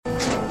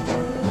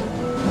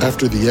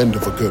After the end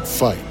of a good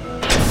fight,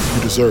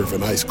 you deserve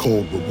an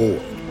ice-cold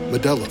reward.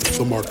 Modelo is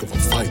the mark of a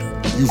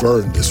fighter. You've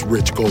earned this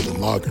rich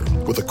golden lager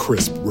with a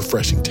crisp,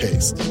 refreshing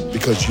taste.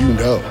 Because you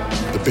know,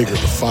 the bigger the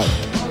fight,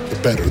 the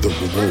better the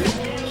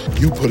reward.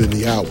 You put in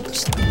the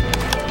hours,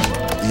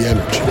 the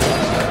energy,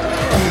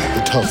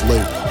 the tough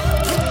labor.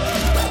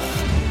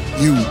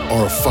 You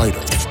are a fighter,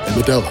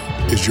 and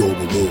Modelo is your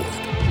reward.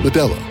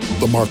 Modelo,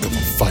 the mark of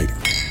a fighter.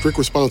 Drink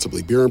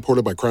responsibly. Beer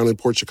imported by Crown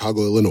Imports,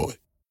 Chicago, Illinois.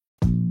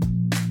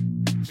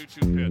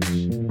 2-2 pitch.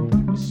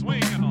 A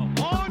swing and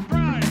a long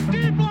drive.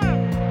 Deep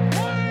left.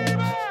 Way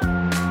back.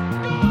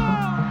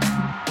 Gone!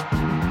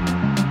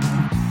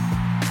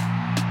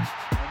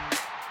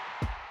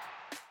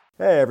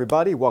 Hey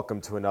everybody,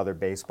 welcome to another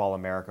Baseball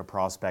America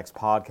Prospects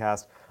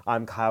podcast.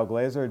 I'm Kyle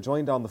Glazer,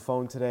 joined on the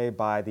phone today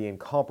by the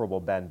incomparable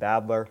Ben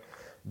Badler.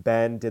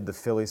 Ben did the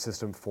Phillies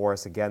system for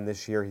us again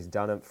this year. He's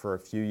done it for a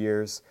few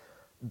years.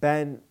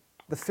 Ben,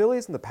 the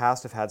Phillies in the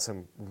past have had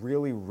some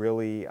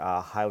really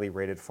highly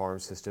rated farm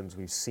systems.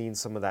 We've seen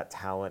some of that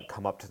talent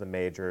come up to the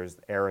majors.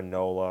 Aaron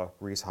Nola,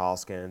 Rhys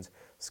Hoskins,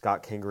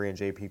 Scott Kingery, and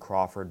J.P.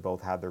 Crawford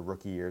both had their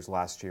rookie years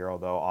last year,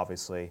 although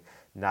obviously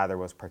neither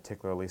was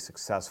particularly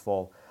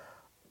successful.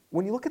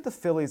 When you look at the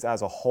Phillies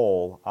as a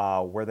whole,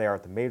 where they are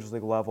at the major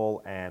league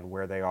level and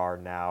where they are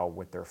now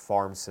with their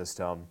farm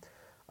system,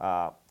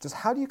 just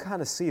how do you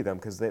kind of see them?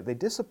 Because they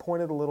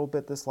disappointed a little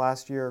bit this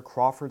last year.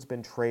 Crawford's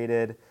been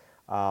traded.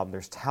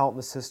 There's talent in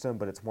the system,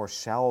 but it's more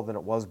shallow than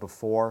it was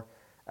before.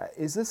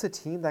 Is this a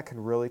team that can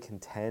really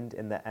contend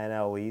in the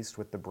NL East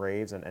with the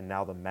Braves and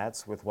now the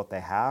Mets with what they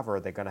have, or are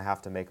they going to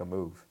have to make a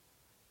move?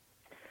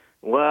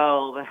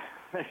 Well,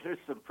 there's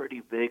some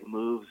pretty big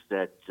moves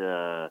that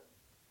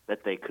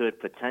they could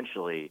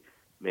potentially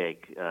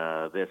make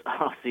this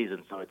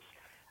offseason. So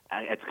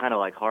it's kind of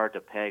like hard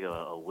to peg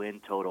a win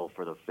total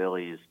for the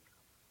Phillies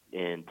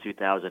in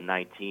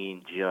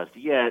 2019 just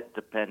yet,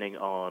 depending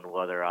on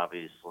whether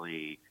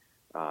obviously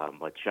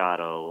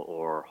Machado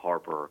or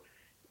Harper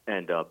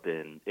end up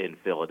in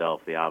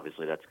Philadelphia.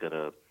 Obviously, that's going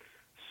to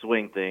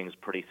swing things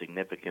pretty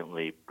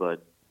significantly.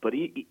 But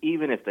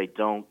even if they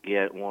don't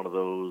get one of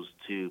those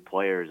two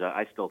players,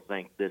 I still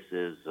think this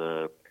is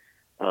a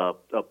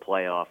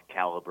playoff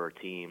caliber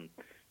team.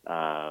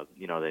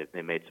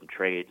 They made some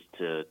trades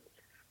to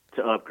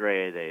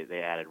upgrade.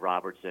 They added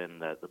Robertson.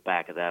 The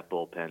back of that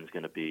bullpen is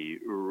going to be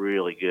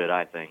really good,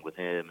 I think, with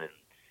him and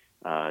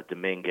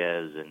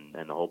Dominguez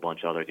and a whole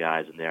bunch of other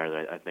guys in there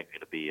that I think are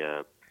going to be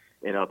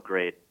an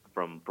upgrade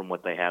from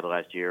what they had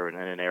last year, and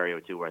in an area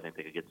or two where I think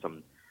they could get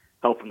some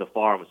help from the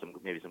farm with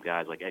maybe some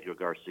guys like Edgar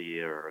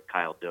Garcia or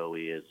Kyle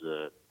Doey as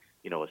a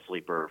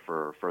sleeper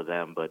for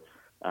them. But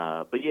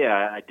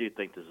yeah, I do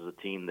think this is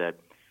a team that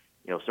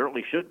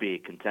certainly should be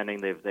contending.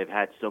 They've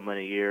had so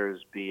many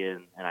years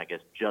being, and I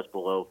guess just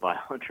below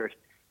 500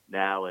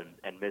 now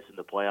and missing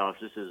the playoffs.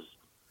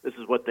 This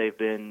is what they've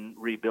been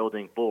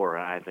rebuilding for.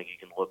 I think you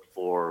can look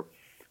for,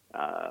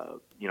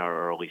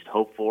 or at least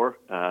hope for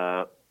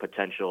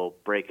potential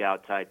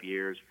breakout type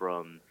years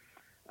from,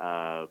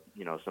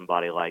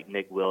 somebody like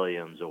Nick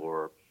Williams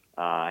or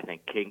I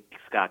think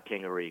Scott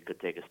Kingery could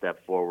take a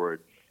step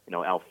forward.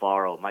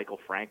 Alfaro, Michael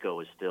Franco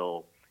is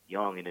still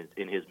young in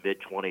his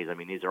mid-20s. I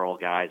mean, these are all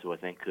guys who I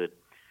think could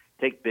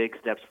take big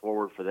steps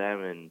forward for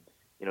them, and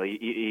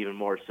even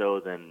more so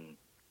than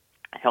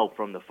help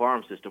from the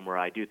farm system, where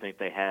I do think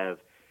they have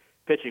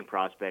pitching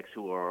prospects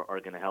who are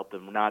going to help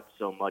them. Not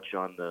so much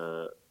on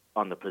the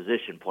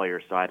position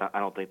player side. I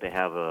don't think they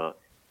have a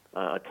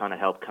ton of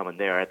help coming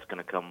there. It's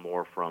going to come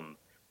more from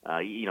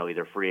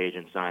either free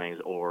agent signings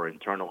or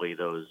internally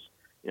those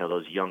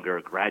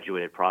younger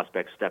graduated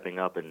prospects stepping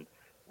up and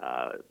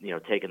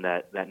taking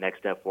that next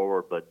step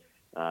forward. But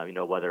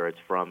whether it's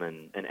from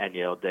an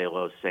Enyel De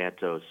Los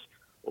Santos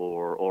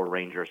or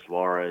Ranger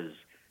Suarez,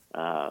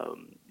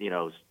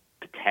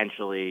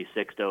 potentially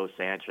Sixto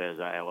Sanchez,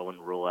 I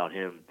wouldn't rule out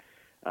him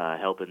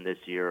helping this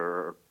year,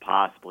 or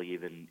possibly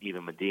even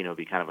Medina would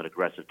be kind of an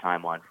aggressive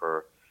timeline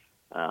for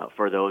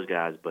those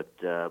guys. But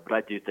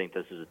I do think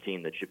this is a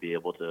team that should be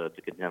able to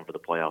contend for the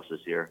playoffs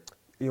this year.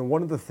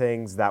 One of the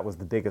things that was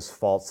the biggest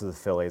faults of the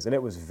Phillies, and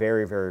it was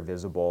very, very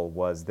visible,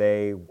 was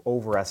they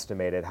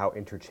overestimated how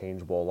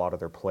interchangeable a lot of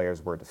their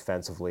players were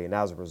defensively, and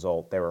as a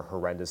result, they were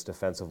horrendous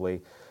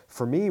defensively.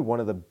 For me, one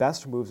of the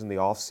best moves in the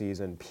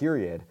offseason,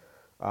 period,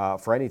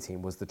 for any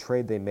team was the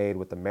trade they made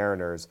with the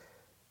Mariners.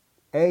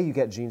 You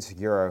get Gene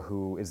Segura,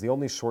 who is the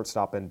only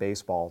shortstop in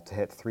baseball to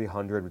hit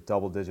 300 with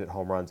double-digit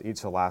home runs each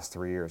of the last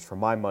 3 years. For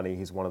my money,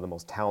 he's one of the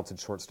most talented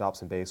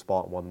shortstops in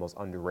baseball and one of the most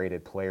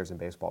underrated players in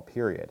baseball,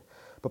 period.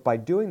 But by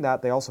doing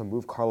that, they also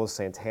moved Carlos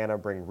Santana,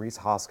 bring Rhys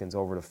Hoskins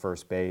over to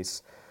first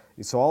base.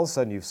 So all of a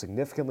sudden, you've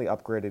significantly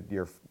upgraded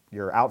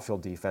your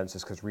outfield defense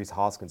just because Rhys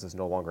Hoskins is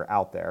no longer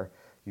out there.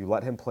 You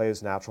let him play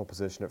his natural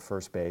position at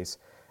first base.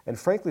 And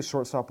frankly,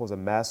 shortstop was a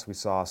mess. We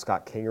saw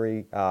Scott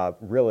Kingery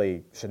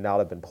really should not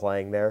have been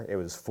playing there. It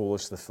was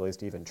foolish of the Phillies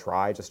to even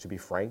try, just to be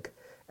frank.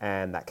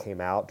 And that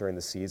came out during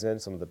the season.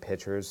 Some of the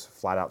pitchers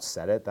flat out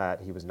said it,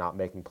 that he was not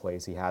making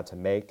plays he had to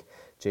make.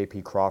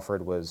 J.P.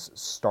 Crawford was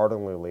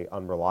startlingly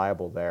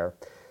unreliable there.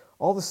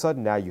 all of a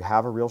sudden now you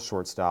have a real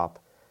shortstop.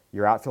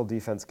 Your outfield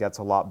defense gets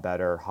a lot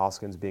better,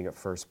 Hoskins being at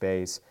first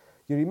base.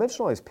 You mentioned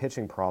all these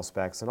pitching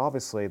prospects, and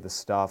obviously the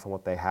stuff and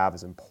what they have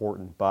is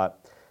important,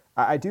 but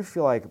I do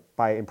feel like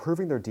by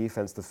improving their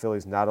defense, the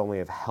Phillies not only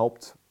have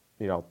helped,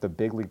 the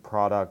big league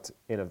product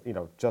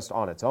just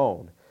on its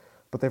own,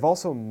 but they've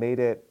also made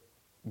it,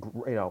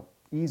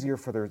 easier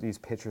for these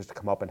pitchers to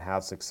come up and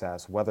have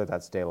success, whether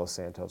that's De Los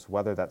Santos,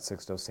 whether that's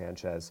Sixto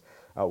Sanchez.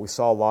 We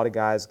saw a lot of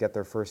guys get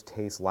their first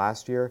taste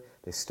last year.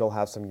 They still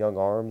have some young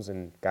arms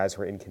and guys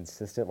who are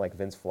inconsistent like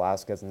Vince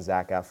Velasquez and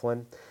Zach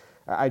Eflin.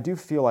 I do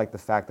feel like the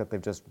fact that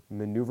they've just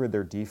maneuvered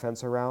their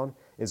defense around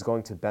is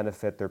going to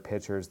benefit their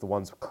pitchers, the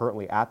ones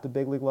currently at the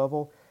big league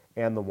level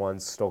and the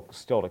ones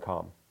still to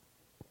come.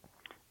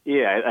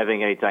 Yeah, I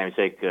think anytime you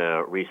take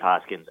Rhys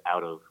Hoskins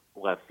out of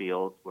left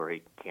field where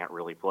he can't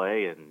really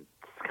play, and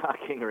Scott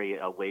Kingery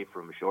away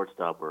from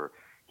shortstop where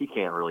he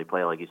can't really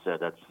play, like you said,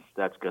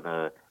 that's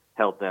gonna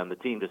help them. The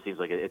team just seems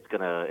like it's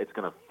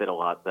gonna fit a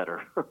lot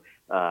better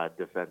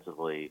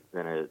defensively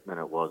than it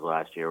was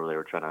last year, where they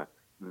were trying to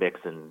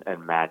mix and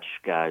match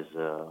guys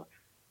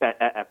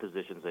at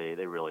positions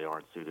they really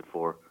aren't suited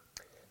for.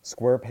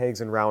 Square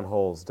pegs and round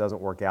holes doesn't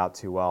work out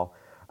too well.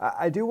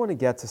 I do want to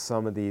get to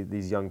some of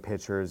these young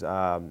pitchers.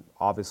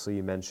 Obviously,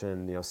 you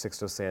mentioned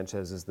Sixto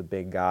Sanchez is the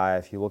big guy.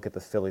 If you look at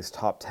the Phillies'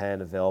 top 10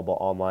 available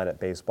online at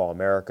Baseball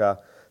America,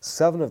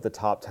 7 of the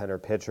top 10 are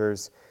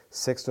pitchers.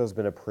 Sixto's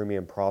been a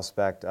premium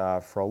prospect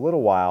for a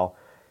little while.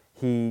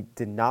 He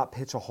did not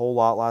pitch a whole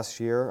lot last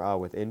year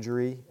with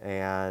injury,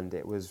 and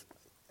it was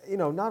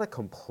not a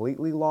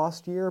completely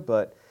lost year,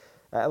 but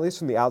at least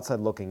from the outside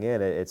looking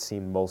in, it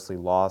seemed mostly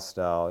lost,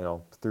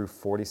 through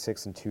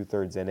 46 and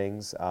 2/3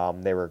 innings.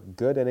 They were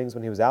good innings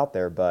when he was out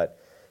there, but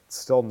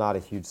still not a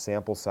huge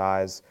sample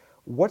size.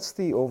 What's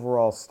the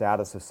overall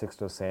status of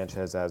Sixto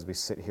Sanchez as we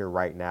sit here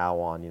right now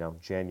on,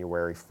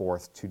 January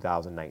 4th,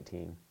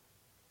 2019?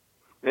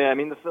 Yeah, I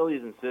mean, the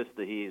Phillies insist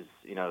that he's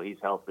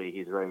healthy,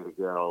 he's ready to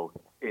go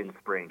in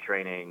spring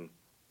training.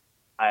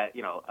 I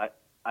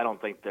don't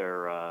think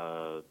they're,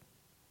 I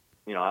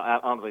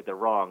don't think they're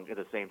wrong. At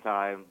the same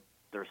time,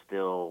 there's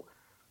still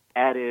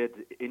added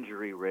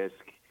injury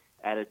risk,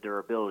 added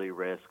durability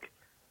risk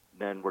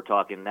than we're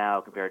talking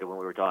now compared to when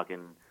we were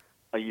talking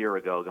a year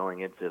ago going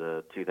into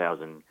the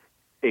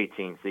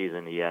 2018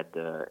 season. He had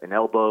an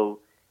elbow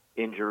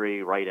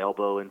injury, right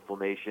elbow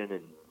inflammation,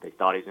 and they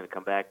thought he was going to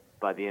come back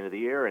by the end of the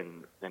year,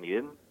 and then he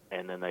didn't.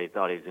 And then they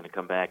thought he was going to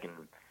come back and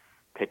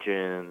pitch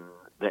in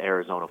the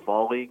Arizona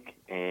Fall League,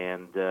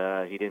 and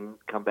he didn't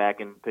come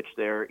back and pitch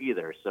there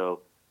either.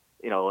 So,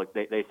 like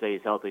they say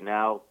he's healthy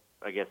now.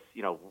 I guess,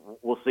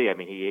 we'll see. I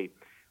mean,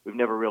 we've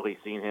never really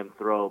seen him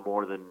throw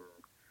more than,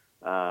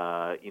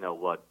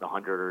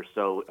 100 or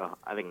so,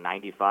 I think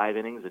 95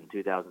 innings in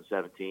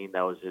 2017.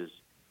 That was his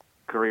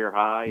career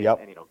high. Yep.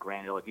 And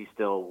granted, he's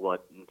still,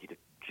 he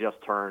just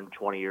turned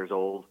 20 years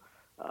old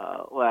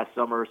last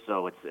summer,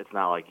 so it's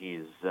not like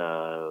he's,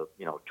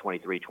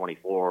 23,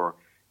 24,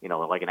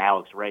 like an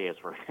Alex Reyes,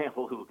 for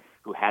example,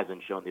 who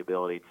hasn't shown the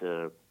ability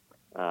to,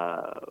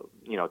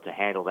 to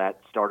handle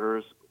that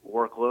starter's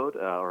workload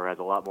or has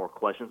a lot more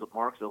questions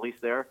marks, at least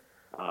there.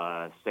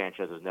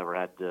 Sanchez has never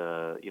had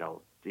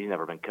he's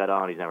never been cut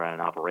on, he's never had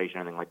an operation,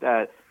 anything like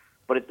that.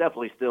 But it's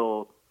definitely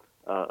still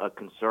a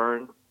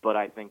concern. But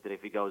I think that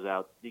if he goes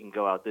out, he can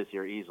go out this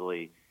year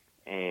easily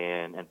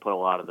and put a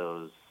lot of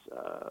those,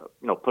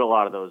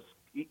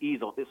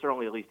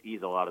 certainly at least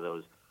ease a lot of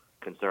those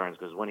concerns,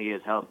 because when he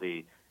is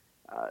healthy,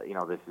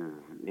 this is,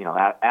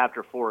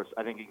 after Forrest,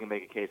 I think you can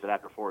make a case that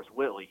after Forrest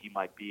Whitley, he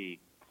might be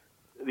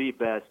the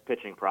best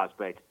pitching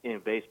prospect in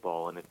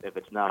baseball. And if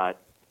it's not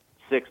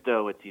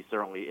Sixto, he's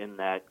certainly in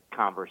that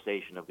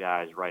conversation of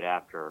guys right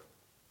after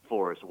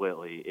Forrest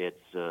Whitley. It's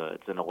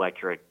an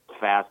electric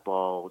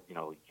fastball. He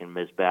can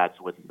miss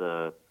bats with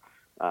the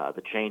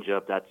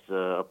changeup. That's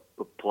a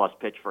plus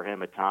pitch for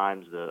him at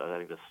times. I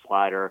think the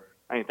slider.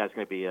 I think that's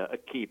going to be a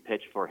key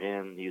pitch for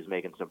him. He was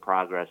making some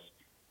progress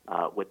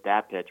with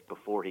that pitch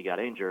before he got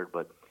injured,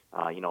 but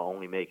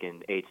only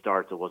making 8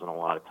 starts, it wasn't a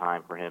lot of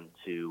time for him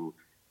to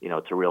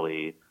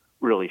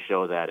really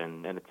show that.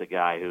 And it's a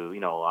guy who, a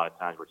lot of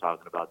times we're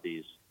talking about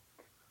these,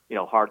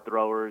 hard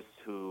throwers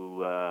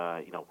who,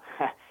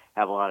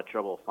 have a lot of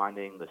trouble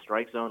finding the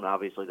strike zone.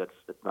 Obviously,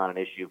 that's not an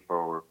issue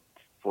for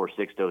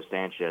Sixto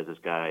Sanchez. This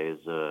guy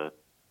is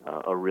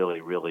a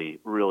really, really,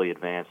 really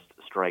advanced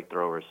strike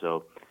thrower.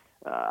 So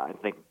I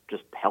think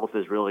just health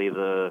is really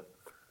the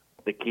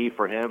key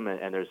for him,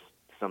 and there's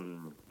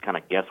some kind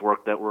of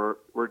guesswork that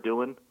we're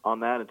doing on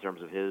that in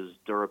terms of his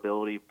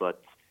durability,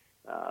 but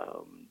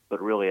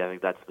really I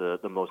think that's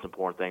the most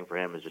important thing for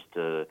him is just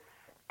to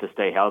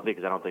stay healthy,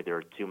 because I don't think there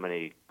are too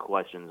many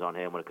questions on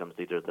him when it comes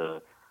to either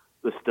the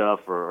stuff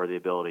or the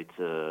ability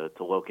to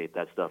locate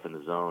that stuff in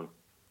the zone.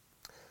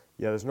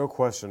 Yeah, there's no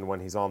question when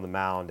he's on the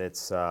mound,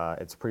 it's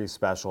pretty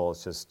special.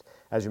 It's just,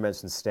 as you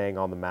mentioned, staying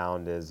on the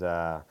mound is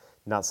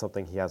not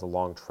something he has a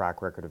long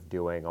track record of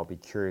doing. I'll be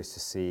curious to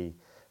see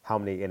how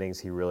many innings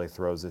he really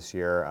throws this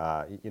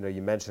year.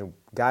 You mentioned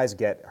guys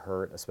get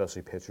hurt,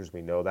 especially pitchers.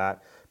 We know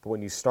that. But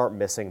when you start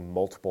missing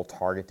multiple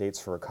target dates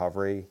for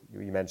recovery,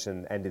 you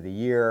mentioned end of the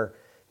year.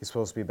 He's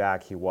supposed to be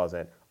back. He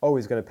wasn't. Oh,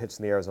 he's going to pitch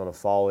in the Arizona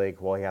Fall League.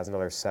 Well, he has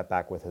another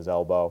setback with his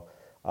elbow.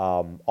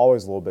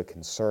 Always a little bit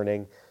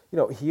concerning.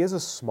 He is a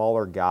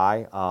smaller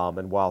guy,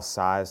 and while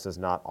size does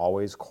not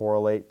always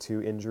correlate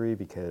to injury,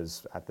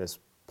 because at this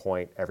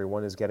point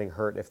everyone is getting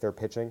hurt if they're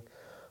pitching,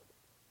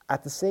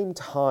 at the same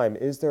time,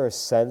 is there a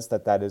sense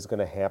that that is going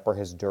to hamper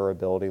his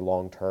durability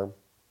long term?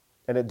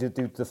 And do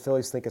the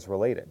Phillies think it's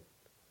related?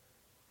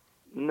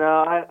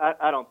 No,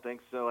 I don't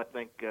think so. I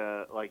think,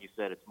 like you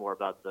said, it's more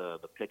about the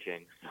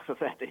pitching, the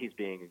fact that he's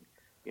being,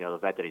 the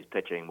fact that he's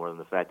pitching more than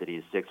the fact that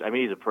he's six. I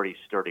mean, he's a pretty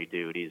sturdy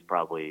dude. He's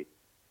probably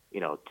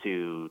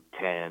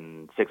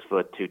 210, 6',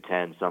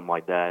 210, something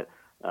like that.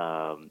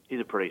 He's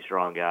a pretty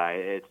strong guy.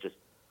 It's just,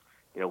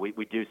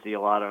 we do see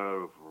a lot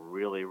of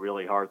really,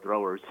 really hard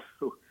throwers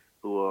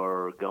who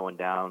are going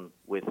down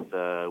with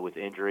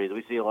injuries.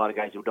 We see a lot of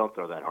guys who don't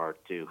throw that hard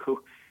too,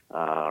 who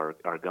are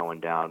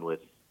going down with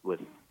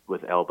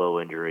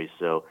elbow injuries.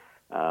 So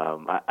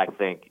I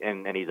think,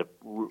 and he's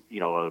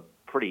a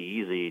pretty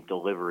easy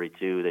delivery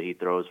too that he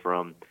throws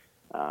from.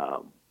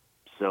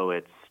 So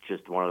it's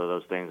just one of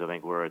those things, I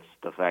think, where it's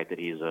the fact that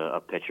he's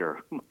a pitcher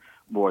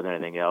more than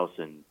anything else,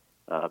 and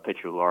a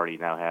pitcher who already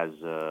now has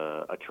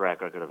a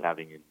track record of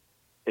having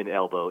an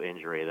elbow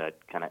injury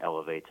that kind of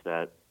elevates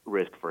that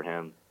risk for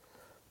him.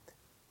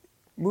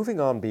 Moving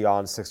on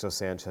beyond Sixto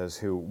Sanchez,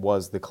 who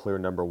was the clear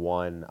number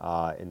one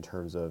in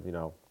terms of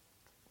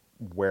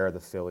where the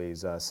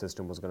Phillies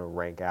system was going to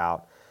rank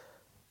out,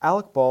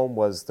 Alec Bohm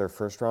was their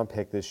first-round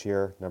pick this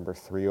year, number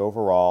 3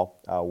 overall.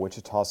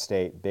 Wichita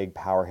State, big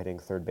power-hitting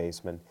third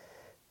baseman.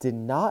 Did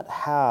not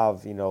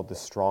have, the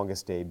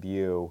strongest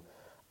debut.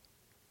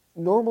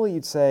 Normally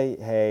you'd say,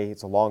 hey,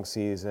 it's a long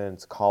season,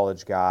 it's a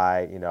college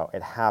guy,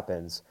 it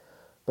happens.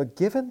 But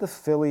given the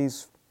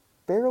Phillies'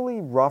 fairly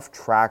rough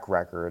track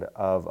record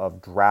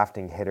of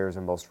drafting hitters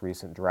in most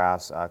recent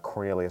drafts,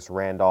 Cornelius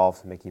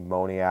Randolph, Mickey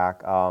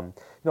Moniak.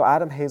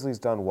 Adam Hazley's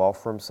done well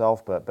for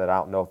himself, but I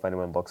don't know if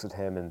anyone looks at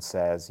him and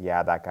says,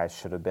 yeah, that guy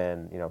should have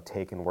been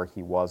taken where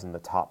he was in the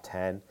top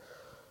 10.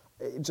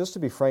 Just to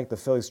be frank, the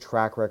Phillies'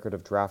 track record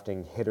of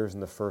drafting hitters in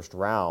the first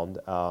round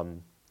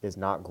is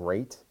not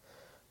great.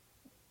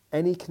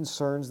 Any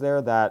concerns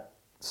there that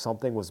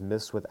something was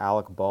missed with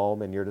Alec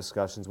Bohm in your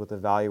discussions with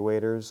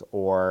evaluators,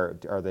 or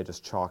are they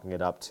just chalking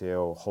it up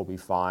to he'll be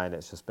fine,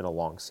 it's just been a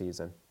long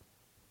season?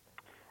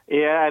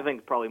 Yeah, I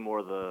think probably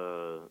more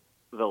the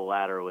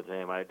latter with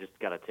him. I just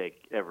got to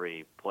take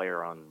every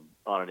player on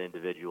an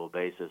individual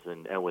basis,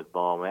 and with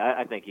Bohm,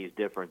 I think he's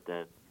different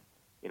than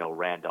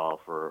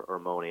Randolph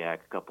or Moniak,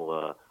 a couple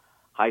of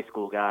high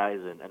school guys,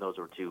 and those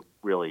were two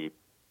really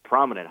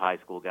prominent high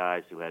school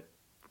guys who had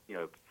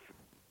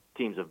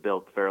teams have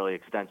built fairly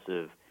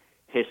extensive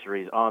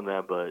histories on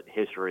them, but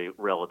history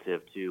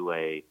relative to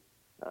an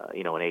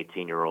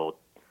 18-year-old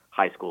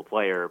high school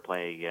player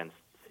playing against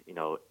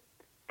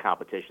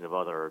competition of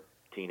other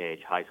teenage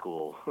high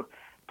school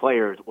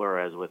players.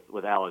 Whereas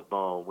with Alec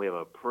Bohm, we have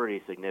a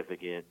pretty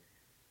significant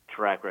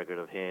track record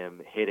of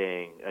him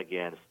hitting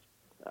against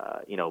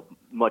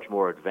much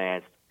more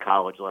advanced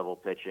college level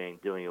pitching,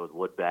 doing it with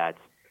wood bats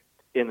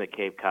in the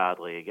Cape Cod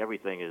League.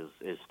 Everything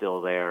is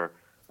still there.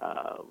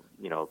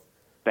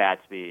 Bat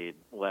speed,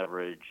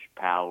 leverage,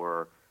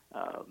 power.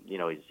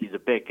 He's a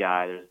big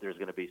guy. There's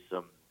going to be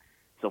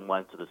some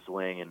length to the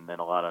swing, and then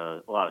a lot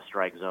of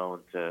strike zone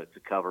to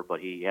cover. But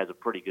he has a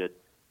pretty good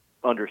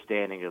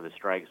understanding of the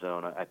strike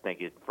zone. I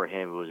think for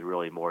him it was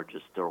really more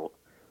just still,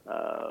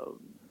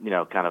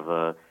 kind of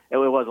a. It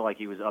wasn't like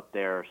he was up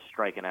there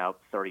striking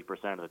out 30%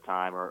 of the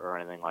time or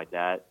anything like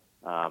that.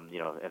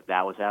 If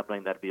that was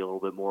happening, that'd be a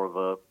little bit more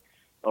of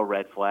a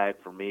red flag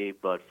for me.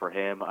 But for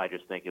him, I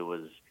just think it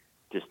was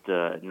just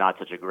not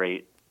such a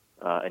great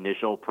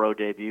initial pro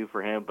debut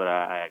for him, but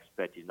I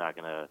expect he's not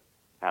going to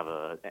have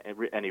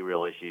any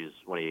real issues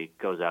when he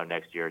goes out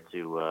next year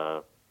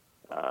to,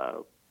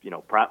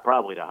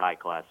 probably to high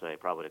Class A,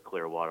 probably to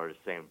Clearwater, the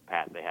same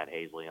path they had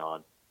Hazley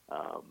on.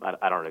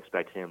 I don't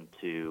expect him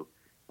to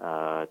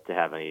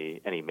have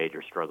any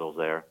major struggles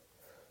there.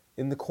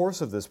 In the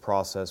course of this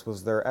process,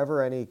 was there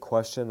ever any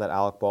question that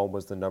Alec Bohm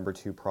was the number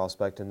 2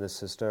 prospect in this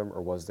system,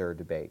 or was there a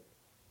debate?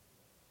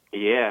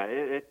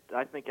 Yeah,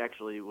 I think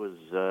actually it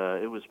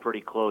was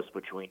pretty close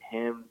between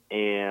him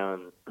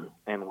and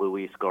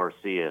Luis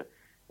Garcia,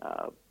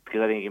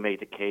 because I think he made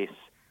the case.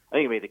 I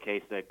think he made the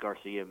case that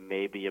Garcia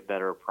may be a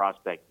better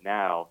prospect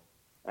now.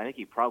 I think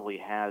he probably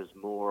has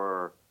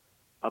more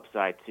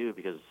upside too,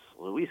 because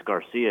Luis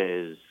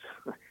Garcia is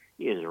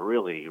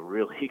really,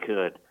 really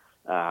good.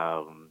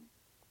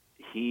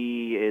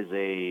 He is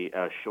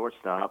a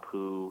shortstop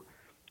who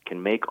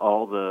can make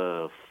all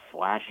the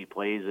flashy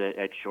plays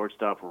at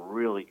shortstop,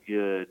 really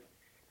good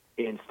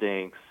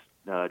instincts,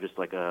 just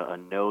like a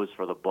nose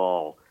for the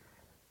ball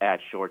at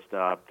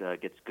shortstop,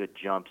 gets good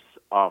jumps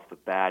off the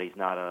bat. He's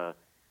not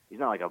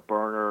like a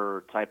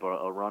burner type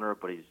of a runner,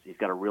 but he's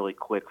got a really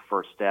quick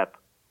first step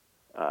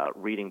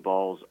reading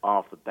balls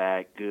off the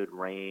bat, good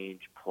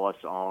range, plus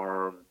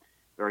arm,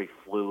 very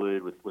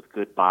fluid with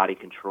good body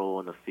control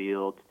in the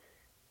field.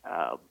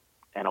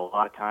 And a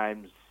lot of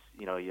times,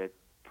 you had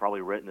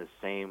probably written the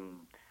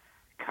same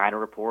kind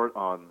of report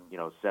on,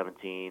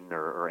 17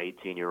 or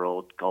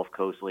 18-year-old Gulf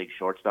Coast League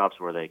shortstops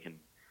where they can,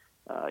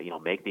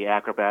 make the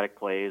acrobatic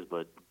plays,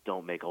 but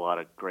don't make a lot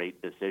of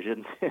great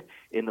decisions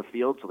in the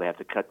field, so they have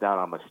to cut down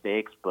on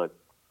mistakes. But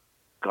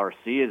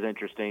Garcia is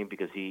interesting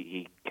because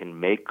he can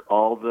make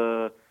all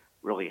the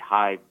really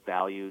high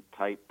value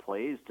type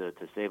plays to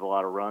save a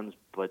lot of runs,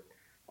 but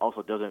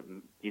also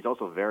he's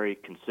also very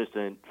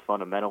consistent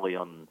fundamentally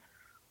on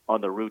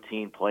the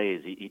routine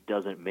plays. He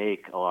doesn't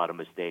make a lot of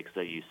mistakes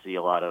that you see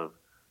a lot of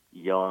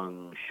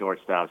young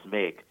shortstops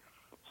make.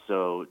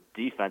 So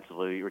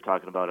defensively, you were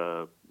talking about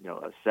a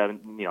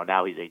seven,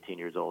 now he's 18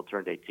 years old,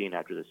 turned 18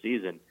 after the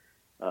season,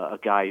 a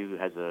guy who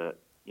has a,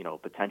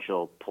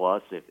 potential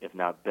plus, if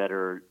not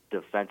better,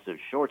 defensive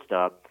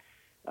shortstop.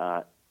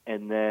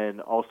 And then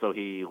also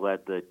he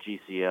led the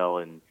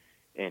GCL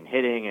in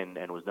hitting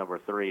and was number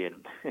 3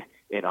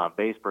 in on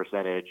base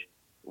percentage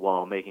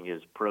while making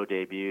his pro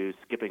debut,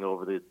 skipping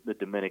over the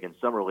Dominican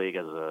Summer League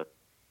as a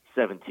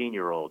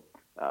 17-year-old.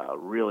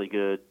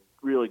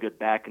 Really good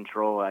bat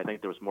control. I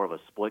think there was more of a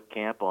split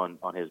camp on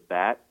his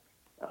bat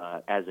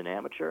as an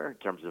amateur in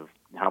terms of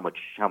how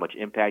much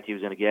impact he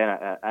was going to get.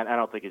 I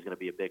don't think he's going to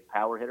be a big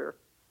power hitter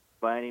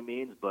by any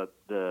means, but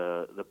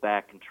the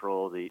bat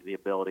control, the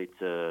ability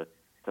to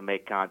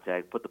make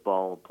contact, put the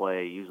ball in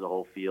play, use the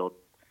whole field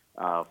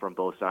from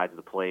both sides of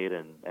the plate,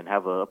 and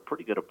have a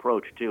pretty good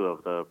approach too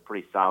of the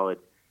pretty solid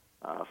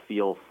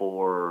feel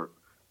for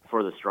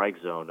the strike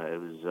zone.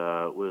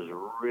 It was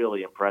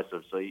really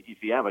impressive. So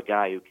if you have a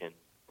guy who can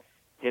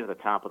hit at the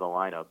top of the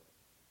lineup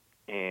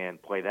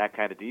and play that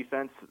kind of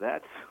defense,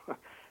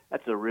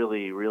 that's a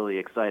really, really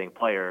exciting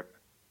player.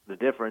 The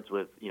difference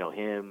with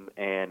him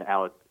and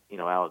Alec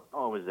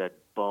Bohm is that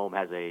Bohm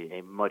has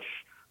a much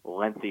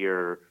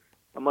lengthier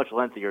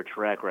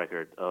track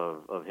record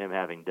of him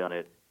having done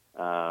it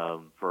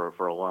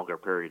for a longer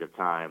period of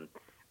time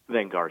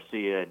than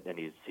Garcia, and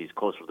he's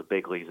closer to the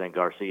big leagues than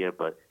Garcia.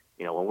 But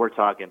when we're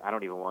talking, I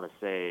don't even want to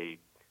say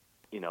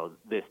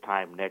this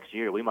time next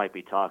year. We might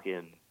be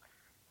talking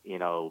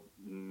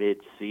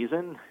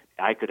mid-season.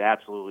 I could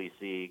absolutely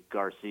see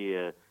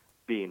Garcia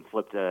being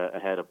flipped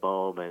ahead of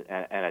Bohm, and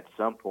at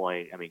some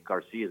point, I mean,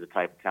 Garcia is the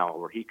type of talent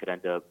where he could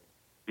end up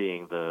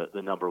being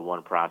the number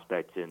one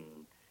prospect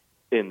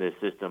in this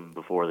system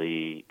before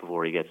he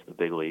gets to the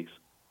big leagues.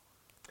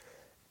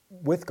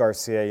 With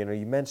Garcia,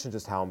 you mentioned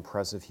just how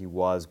impressive he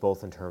was,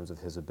 both in terms of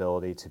his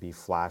ability to be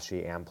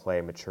flashy and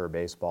play mature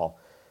baseball.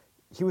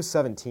 He was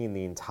 17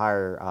 the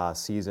entire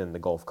season in the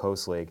Gulf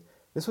Coast League.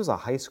 This was a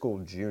high school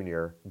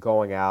junior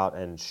going out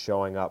and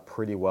showing up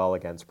pretty well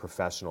against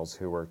professionals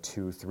who were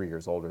 2-3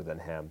 years older than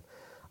him.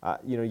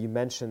 You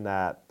mentioned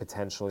that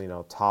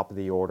potential, top of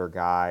the order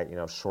guy,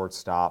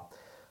 shortstop.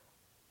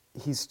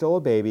 He's still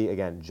a baby.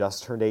 Again,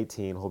 just turned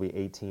 18. He'll be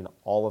 18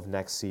 all of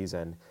next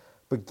season.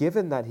 But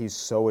given that he's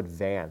so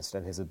advanced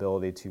in his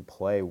ability to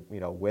play,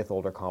 with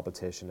older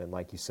competition, and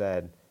like you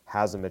said,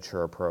 has a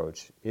mature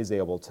approach, is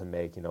able to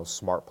make,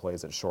 smart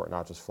plays at short,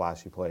 not just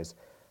flashy plays,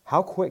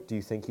 how quick do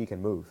you think he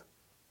can move?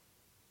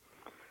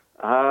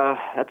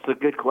 That's a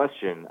good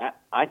question.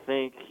 I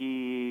think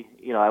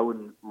I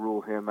wouldn't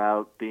rule him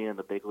out being in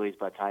the big leagues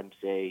by the time,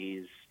 say,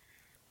 he's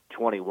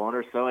 21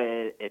 or so.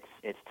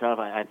 It's tough.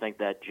 I think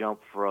that jump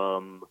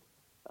from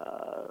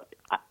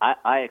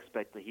I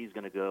expect that he's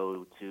going to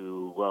go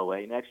to low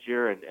A next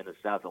year in the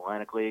South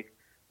Atlantic League.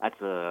 That's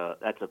a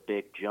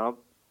big jump.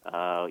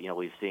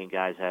 We've seen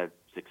guys have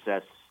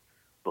success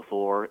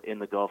before in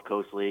the Gulf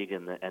Coast League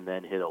and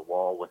then hit a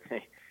wall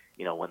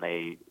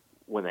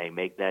when they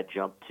make that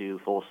jump to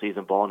full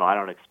season ball. No, I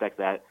don't expect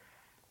that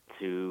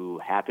to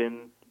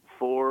happen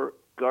for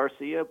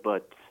Garcia,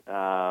 but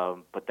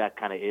that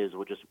kind of is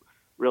just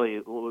really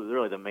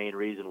the main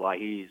reason why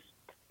he's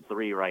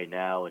 3 right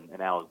now,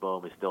 and Alec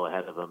Bohm is still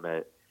ahead of him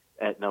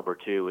at number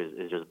 2.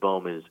 Is just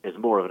Bohm is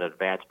more of an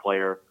advanced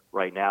player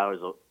right now.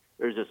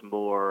 There's just a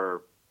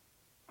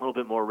little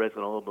bit more risk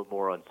and a little bit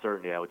more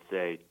uncertainty, I would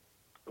say,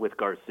 with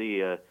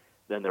Garcia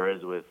than there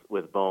is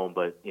with Bohm.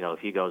 But if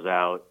he goes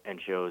out and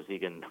shows he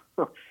can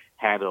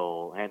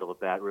handle the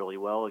bat really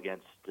well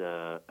against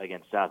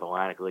South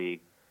Atlantic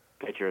League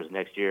pitchers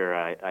next year,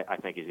 I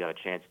think he's got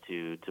a chance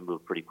to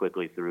move pretty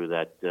quickly through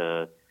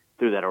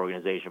that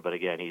organization. But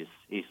again,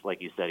 he's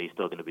like you said, he's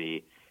still going to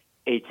be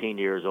 18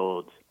 years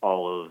old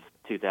all of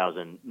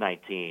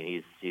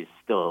 2019. He's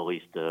still at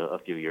least a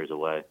few years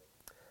away.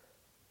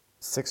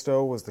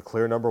 Sixto was the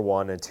clear number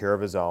 1 in a tier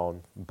of his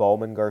own.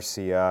 Bowman,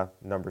 Garcia,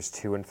 numbers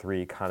 2 and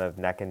 3, kind of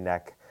neck and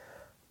neck.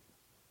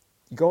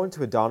 You go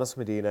into Adonis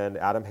Medina and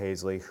Adam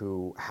Hazley,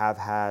 who have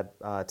had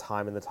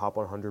time in the top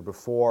 100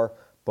 before.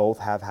 Both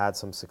have had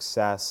some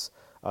success.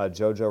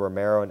 Jojo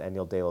Romero and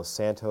Enil De Los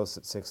Santos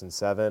at 6 and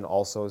 7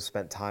 also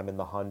spent time in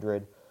the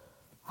 100.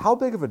 How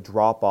big of a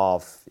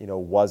drop-off,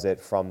 was it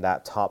from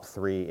that top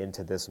 3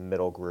 into this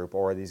middle group,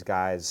 or are these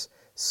guys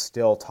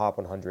still top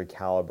 100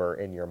 caliber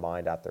in your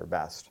mind at their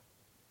best?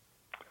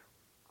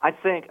 I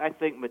think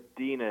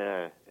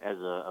Medina has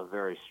a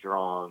very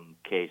strong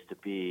case to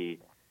be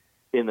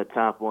in the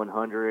top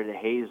 100.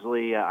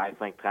 Hazley, I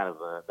think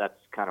that's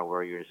kind of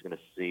where you're just going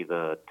to see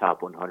the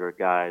top 100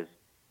 guys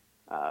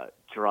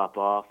drop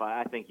off.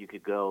 I think you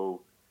could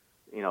go,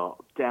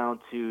 down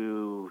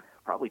to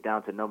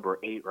number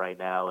 8 right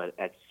now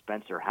at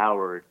Spencer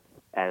Howard,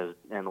 and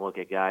look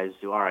at guys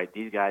who, all right,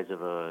 these guys have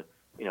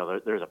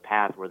there's a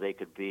path where they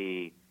could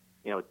be,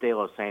 De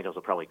Los Santos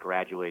will probably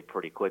graduate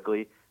pretty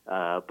quickly,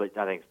 but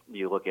I think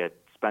you look at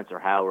Spencer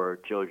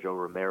Howard, Jojo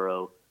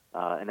Romero,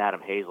 and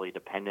Adam Hazley,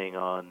 depending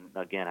on,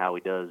 again, how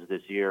he does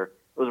this year.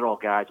 Those are all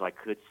guys who I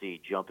could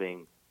see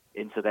jumping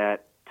into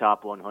that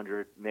top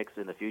 100 mix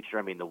in the future.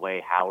 I mean, the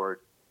way Howard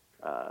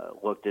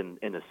looked in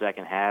the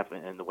second half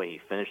and the way he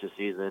finished the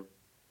season,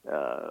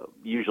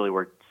 usually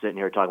we're sitting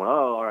here talking about,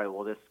 oh, all right,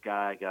 well, this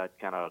guy got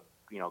kind of,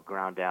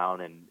 ground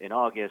down in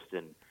August,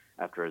 and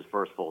after his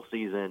first full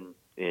season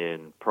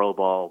in pro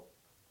ball,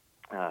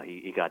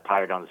 he got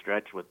tired down the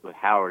stretch. With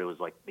Howard, it was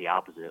like the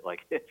opposite.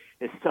 Like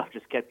his stuff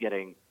just kept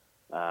getting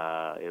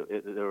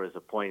there was a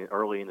point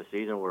early in the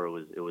season where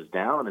it was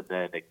down, and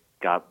then it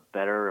got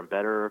better and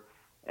better,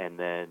 and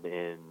then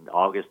in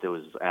August it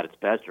was at its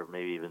best, or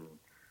maybe even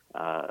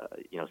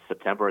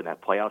September in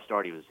that playoff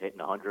start he was hitting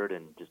 100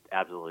 and just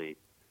absolutely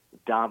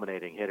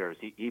dominating hitters.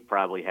 He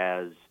probably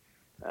has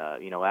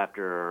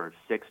after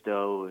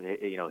Sixto,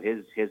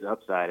 his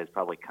upside is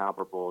probably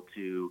comparable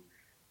to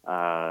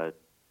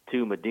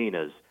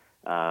Medina's.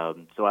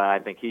 So I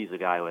think he's a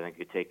guy who I think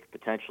could take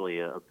potentially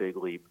a big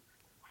leap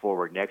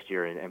forward next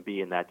year and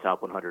be in that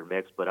top 100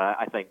 mix. But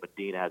I think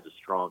Medina has a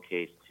strong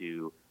case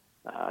to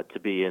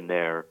be in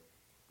there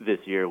this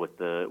year with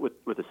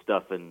the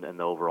stuff and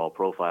the overall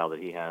profile that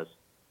he has.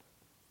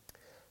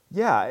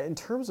 Yeah, in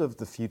terms of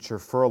the future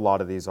for a lot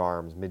of these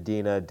arms,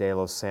 Medina, De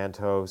Los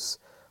Santos,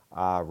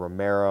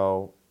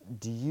 Romero,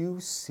 do you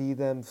see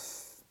them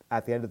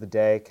at the end of the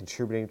day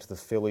contributing to the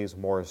Phillies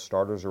more as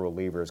starters or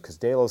relievers? Because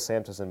De Los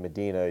Santos and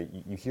Medina,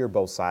 you hear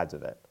both sides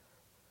of it.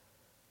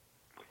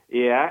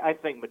 Yeah, I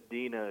think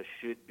Medina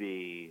should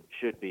be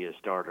a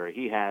starter.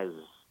 He has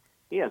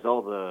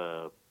all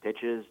the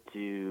pitches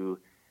to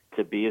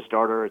be a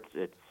starter.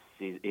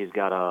 He's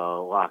got to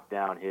lock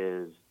down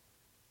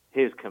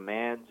his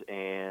commands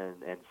and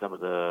some of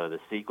the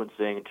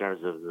sequencing in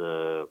terms of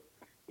the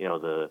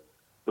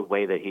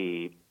way that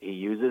he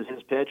uses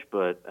his pitch.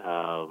 But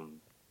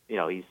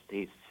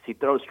he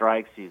throws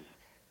strikes.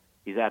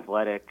 He's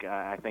athletic.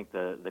 I think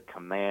the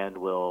command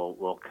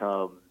will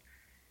come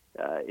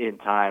in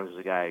times.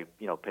 The guy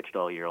pitched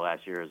all year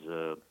last year as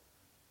a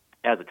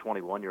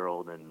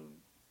 21-year-old, and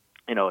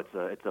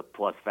it's a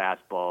plus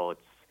fastball.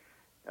 It's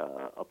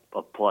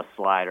a plus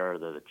slider.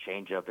 The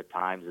changeup at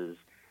times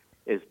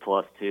is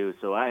plus too.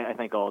 So I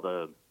think all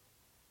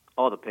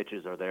the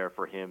pitches are there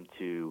for him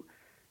to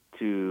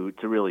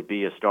really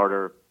be a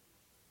starter.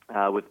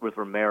 With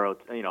Romero,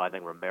 I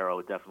think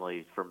Romero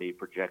definitely for me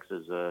projects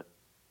as a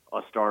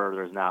starter.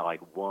 There's not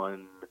like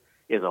one.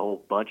 He has a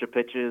whole bunch of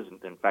pitches.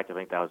 In fact, I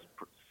think that was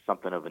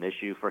something of an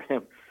issue for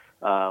him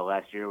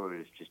last year, where he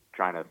was just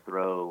trying to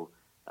throw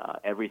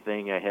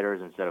everything at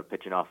hitters instead of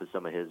pitching off of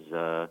some of his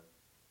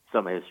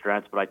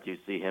strengths. But I do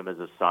see him as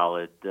a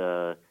solid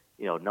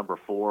number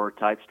 4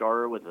 type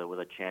starter with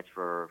a chance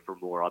for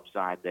more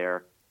upside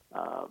there.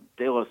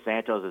 De Los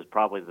Santos is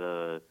probably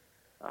the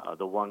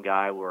one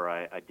guy where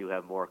I do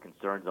have more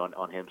concerns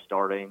on him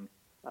starting.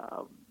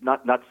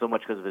 Not so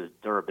much because of his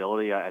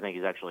durability. I think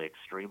he's actually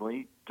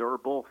extremely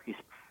durable. He's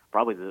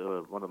probably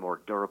one of the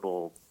more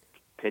durable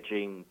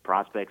pitching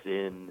prospects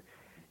in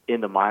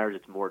the minors.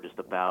 It's more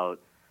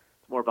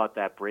about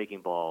that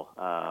breaking ball.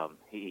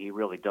 He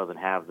really doesn't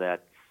have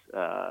that.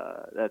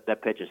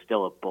 That pitch is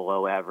still a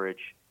below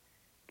average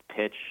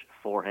pitch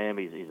for him.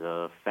 He's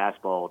a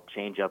fastball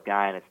changeup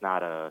guy, and it's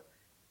not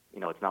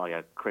like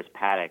a Chris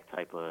Paddock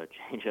type of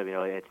changeup.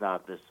 It's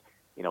not this,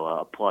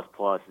 a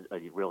plus, a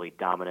really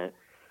dominant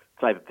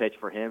type of pitch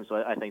for him. So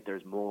I think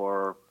there's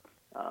more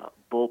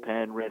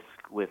bullpen risk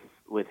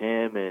with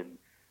him, and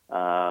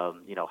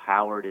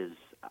Howard is.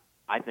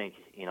 I think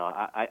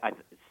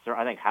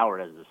I think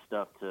Howard has the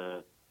stuff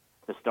to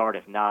start.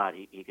 If not,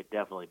 he could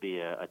definitely be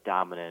a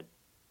dominant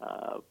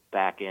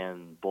back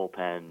end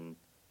bullpen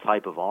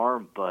type of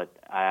arm. But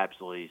I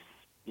absolutely,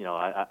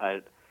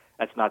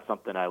 that's not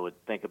something I would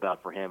think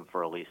about for him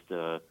for at least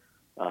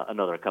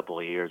another couple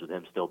of years with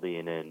him still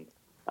being in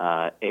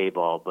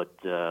A-ball. But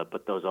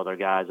those other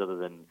guys, other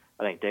than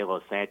I think De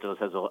Los Santos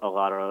has a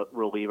lot of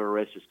reliever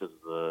risk just because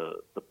of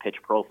the pitch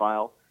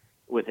profile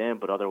with him.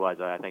 But otherwise,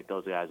 I think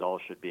those guys all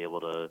should be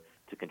able to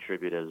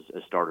contribute as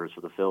starters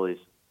for the Phillies.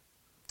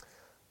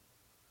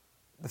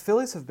 The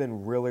Phillies have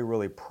been really,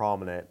 really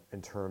prominent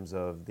in terms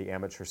of the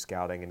amateur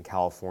scouting in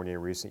California in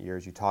recent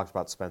years. You talked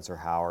about Spencer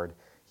Howard.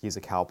 He's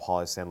a Cal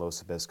Poly San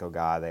Luis Obispo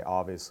guy. They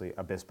obviously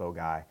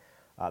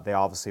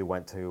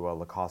went to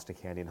La Costa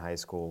Canyon High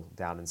School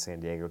down in San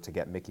Diego to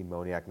get Mickey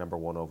Moniak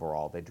 #1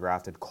 overall. They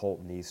drafted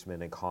Colton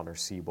Eastman and Connor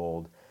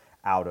Siebold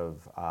out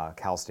of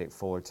Cal State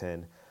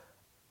Fullerton.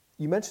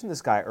 You mentioned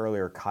this guy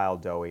earlier, Kyle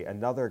Doey,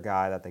 another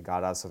guy that they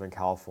got out of Southern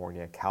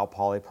California, Cal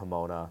Poly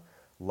Pomona,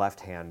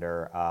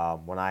 left-hander.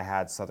 When I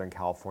had Southern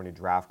California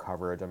draft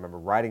coverage, I remember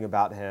writing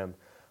about him.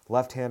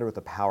 Left-hander with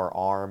a power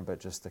arm, but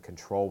just the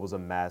control was a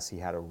mess. He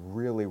had a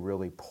really,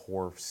 really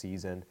poor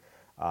season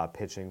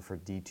pitching for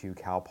D2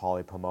 Cal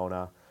Poly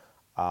Pomona.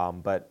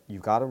 But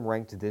you've got him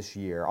ranked this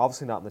year.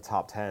 Obviously not in the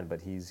top 10, but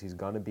he's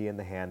going to be in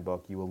the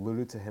handbook. You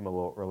alluded to him a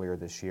little earlier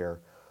this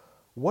year.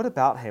 What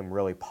about him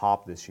really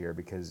popped this year?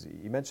 Because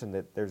you mentioned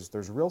that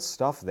there's real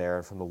stuff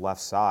there from the left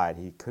side.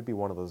 He could be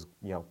one of those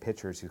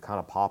pitchers who's kind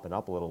of popping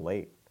up a little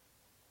late.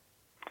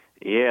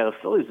 Yeah, the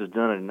Phillies have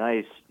done a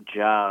nice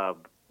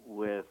job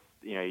with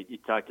you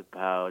talked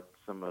about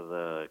some of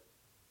the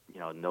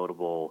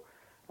notable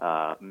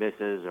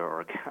misses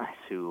or guys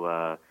who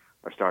are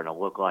starting to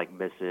look like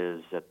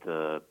misses at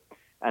the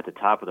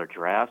top of their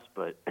drafts,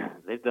 but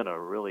they've done a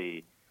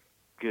really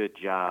good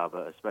job,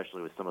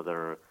 especially with some of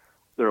their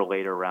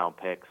later round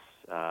picks,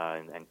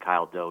 and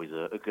Kyle Doey's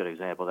a good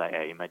example of that.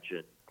 Yeah, you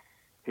mentioned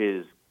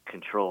his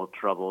control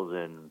troubles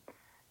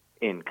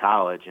in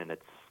college, and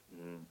it's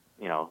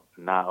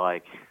not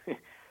like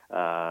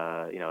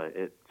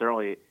it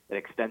certainly it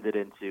extended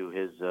into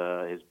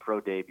his pro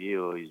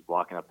debut. He's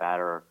walking a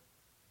batter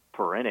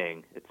per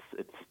inning. It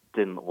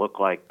didn't look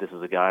like this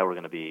is a guy we're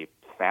going to be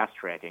fast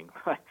tracking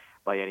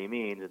by any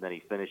means, and then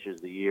he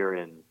finishes the year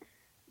in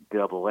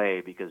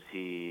Double-A because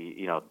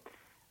he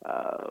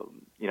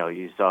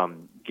you saw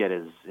him get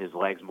his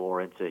legs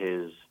more into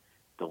his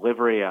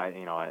delivery. And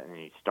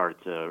he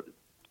started to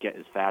get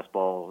his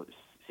fastball,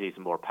 see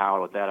some more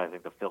power with that. I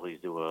think the Phillies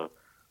do a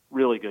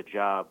really good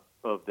job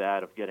of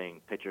that, of getting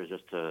pitchers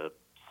just to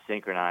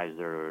synchronize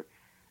their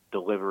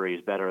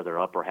deliveries better, their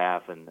upper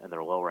half and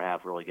their lower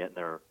half, really getting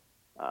their,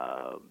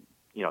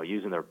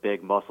 using their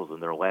big muscles in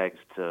their legs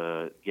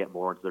to get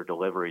more into their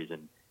deliveries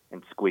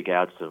and squeak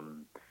out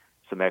some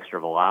extra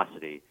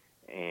velocity.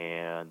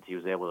 And he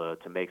was able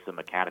to make some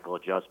mechanical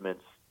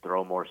adjustments,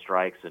 throw more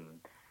strikes, and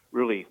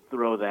really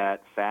throw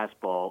that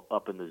fastball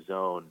up in the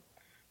zone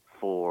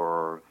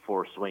for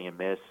swing and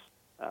miss,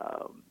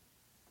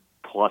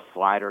 plus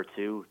slider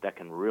too. That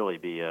can really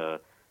be a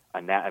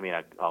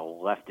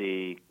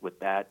lefty with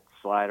that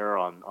slider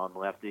on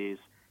lefties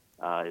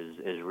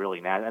is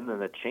really nasty. And then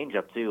the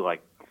changeup too,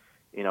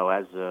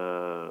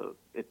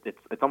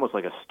 it's almost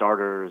like a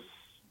starter's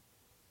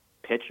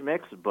pitch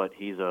mix, but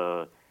he is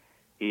a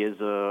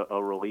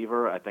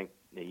reliever. I think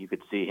you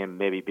could see him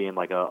maybe being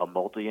like a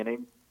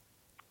multi-inning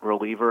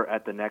reliever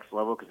at the next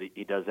level, because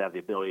he does have the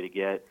ability to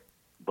get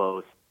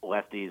both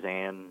lefties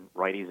and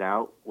righties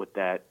out with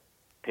that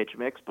pitch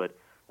mix. But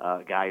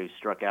a guy who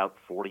struck out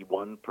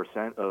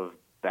 41% of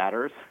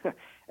batters,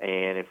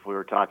 and if we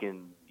were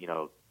talking,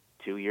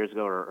 2 years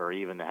ago or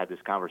even had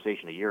this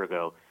conversation a year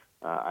ago,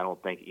 I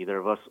don't think either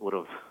of us would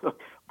have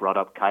brought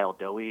up Kyle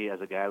Doey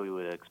as a guy we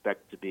would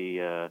expect to be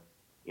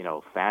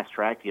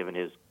fast-tracked, given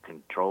his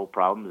control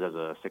problems as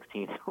a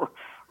 16th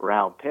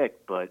round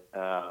pick. But,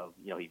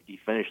 he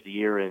finished the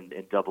year in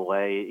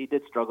Double-A. He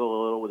did struggle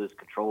a little with his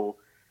control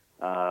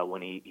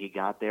when he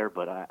got there,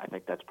 but I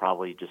think that's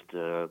probably just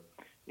a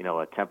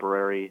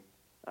temporary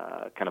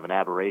kind of an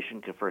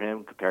aberration for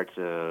him compared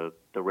to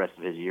the rest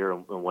of his year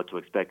and what to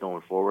expect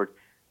going forward.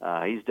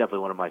 He's definitely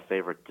one of my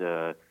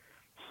favorite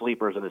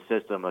sleepers in the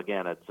system.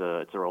 Again, it's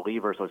a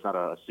reliever, so it's not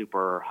a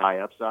super high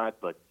upside,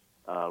 but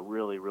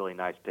really, really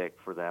nice pick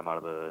for them out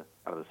of the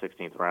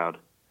 16th round.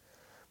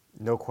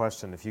 No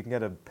question. If you can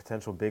get a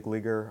potential big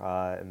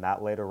leaguer in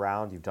that later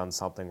round, you've done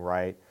something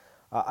right.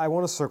 I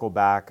want to circle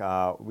back.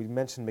 We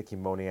mentioned Mickey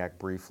Moniak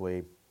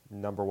briefly,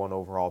 number 1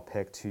 overall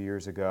pick 2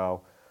 years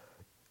ago.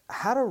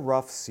 Had a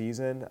rough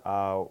season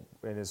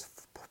in his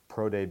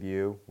pro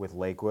debut with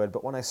Lakewood,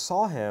 but when I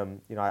saw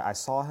him, I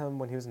saw him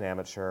when he was an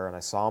amateur, and I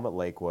saw him at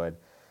Lakewood.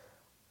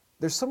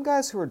 There's some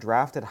guys who are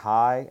drafted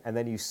high, and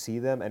then you see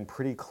them, and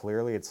pretty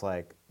clearly it's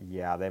like,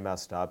 yeah, they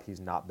messed up.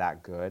 He's not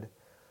that good.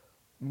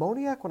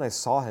 Moniak, when I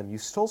saw him, you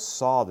still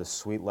saw the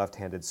sweet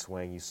left-handed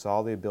swing. You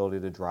saw the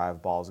ability to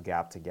drive balls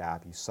gap to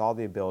gap. You saw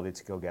the ability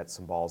to go get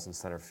some balls in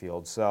center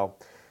field. So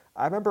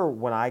I remember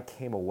when I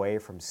came away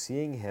from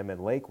seeing him in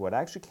Lakewood,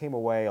 I actually came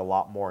away a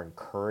lot more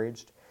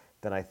encouraged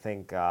than I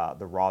think the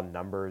raw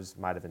numbers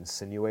might have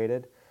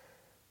insinuated.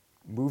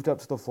 Moved up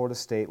to the Florida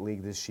State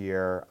League this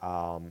year.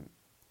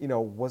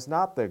 Was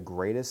not the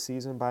greatest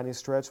season by any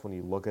stretch when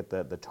you look at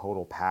the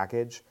total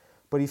package,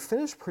 but he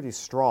finished pretty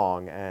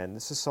strong, and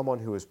this is someone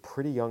who is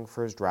pretty young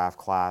for his draft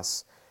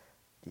class.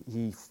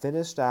 He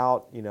finished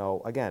out,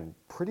 again,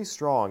 pretty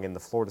strong in the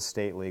Florida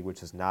State League,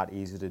 which is not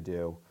easy to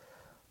do.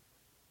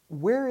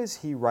 Where is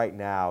he right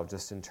now,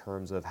 just in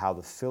terms of how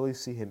the Phillies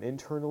see him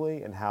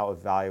internally and how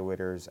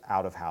evaluators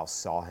out of house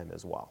saw him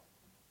as well?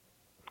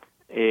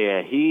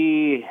 Yeah,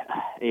 he's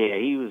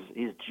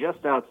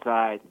just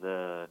outside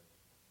the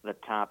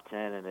top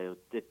 10, and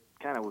it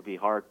kind of would be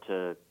hard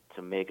to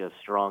make a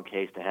strong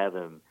case to have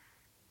him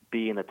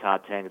be in the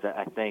top 10, because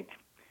I think,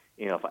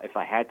 if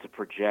I had to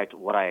project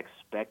what I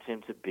expect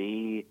him to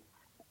be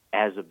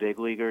as a big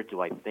leaguer.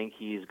 Do I think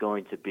he's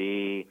going to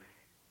be,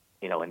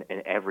 an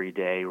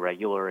everyday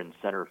regular in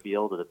center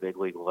field at a big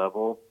league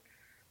level?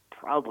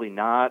 Probably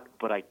not,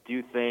 but I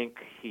do think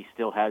he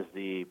still has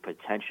the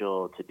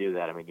potential to do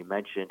that. I mean, you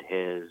mentioned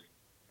his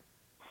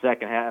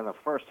second half, and the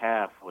first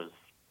half was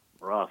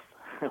rough.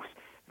 It was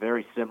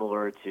very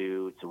similar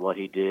to what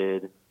he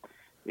did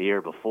the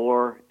year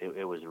before.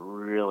 It was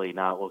really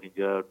not looking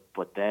good.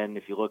 But then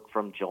if you look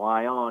from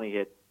July on, he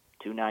hit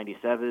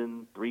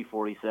 297,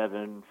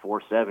 347,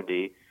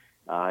 470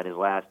 in his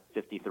last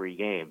 53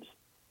 games.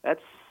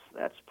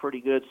 That's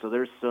pretty good. So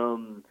there's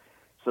some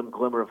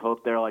glimmer of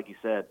hope there. Like you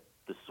said,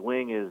 the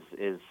swing is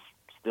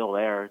still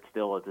there. It's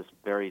still this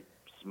very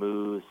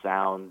smooth,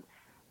 sound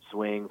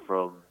swing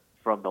from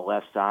the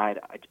left side.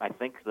 I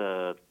think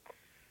the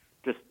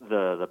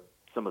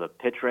some of the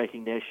pitch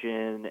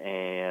recognition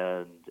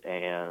and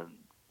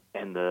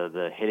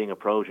the hitting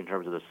approach in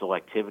terms of the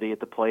selectivity at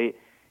the plate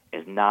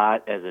is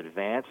not as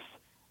advanced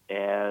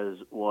as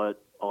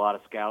what a lot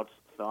of scouts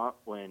thought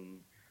when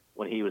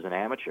he was an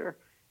amateur.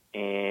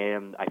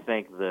 And I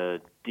think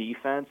the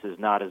defense is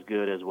not as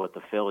good as what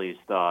the Phillies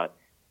thought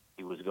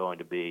he was going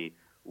to be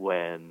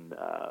when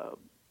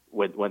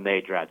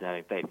they drafted him.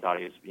 I think they thought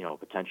he was,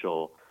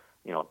 potential,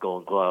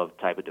 Gold Glove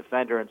type of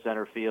defender in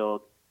center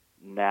field.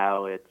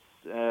 Now it's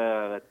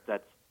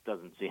that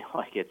doesn't seem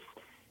like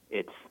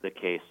it's the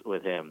case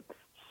with him.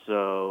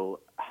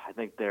 So I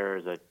think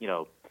there's a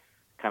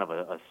kind of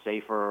a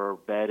safer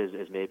bet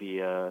is maybe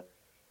a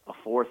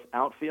fourth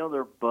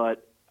outfielder,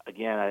 but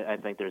again, I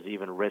think there's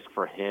even risk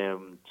for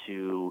him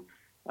to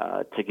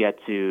get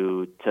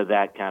to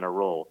that kind of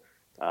role.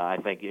 I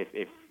think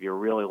if you're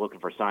really looking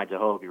for signs of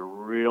hope, you're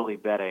really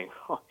betting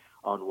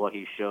on what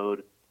he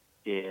showed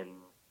in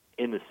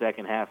the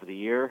second half of the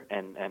year,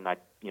 and I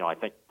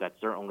think that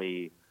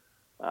certainly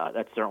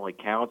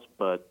counts.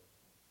 But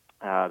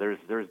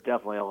there's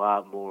definitely a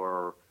lot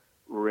more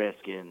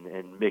risk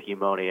in Mickey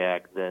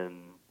Moniak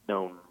than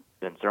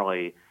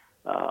certainly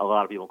a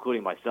lot of people,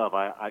 including myself.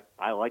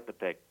 I like the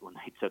pick when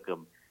they took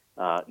him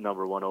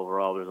number one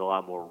overall. There's a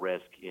lot more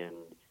risk in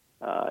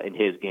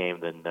his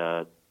game than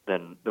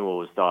what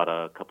was thought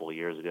a couple of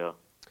years ago.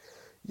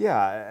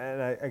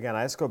 Yeah, and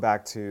I just go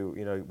back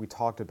to, we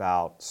talked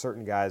about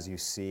certain guys you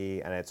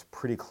see, and it's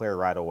pretty clear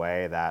right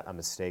away that a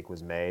mistake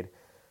was made.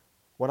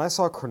 When I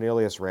saw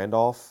Cornelius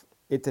Randolph,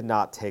 it did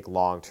not take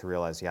long to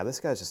realize, this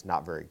guy's just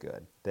not very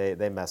good.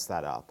 They messed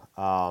that up.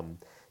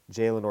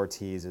 Jalen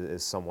Ortiz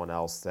is someone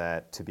else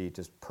that, to be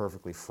just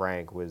perfectly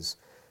frank, was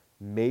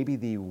maybe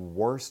the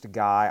worst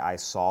guy I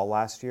saw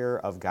last year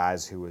of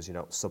guys who was,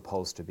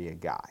 supposed to be a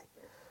guy.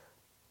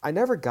 I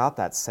never got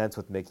that sense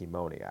with Mickey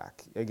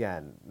Moniak.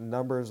 Again,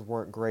 numbers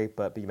weren't great,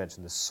 but you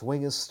mentioned the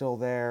swing is still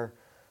there.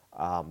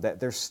 That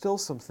there's still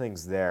some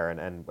things there,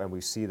 and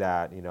we see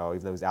that, even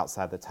though he's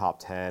outside the top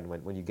 10,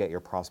 when you get your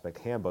prospect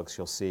handbooks,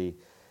 you'll see,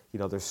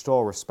 there's still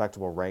a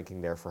respectable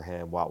ranking there for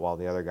him, while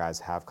the other guys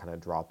have kind of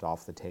dropped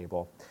off the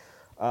table.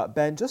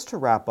 Ben, just to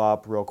wrap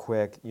up real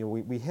quick,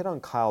 we hit on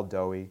Kyle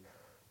Doey.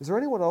 Is there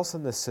anyone else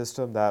in the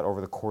system that over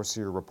the course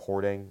of your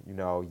reporting,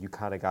 you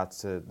kind of got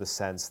to the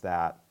sense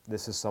that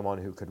this is someone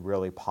who could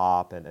really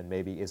pop and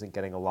maybe isn't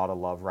getting a lot of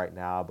love right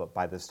now, but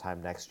by this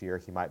time next year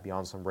he might be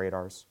on some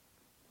radars?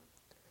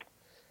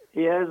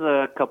 Yeah, there's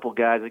a couple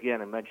guys.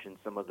 Again, I mentioned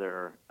some of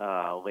their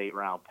late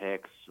round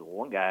picks.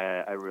 One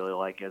guy I really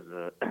like as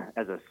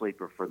a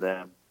sleeper for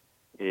them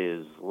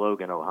is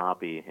Logan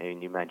O'Hoppe.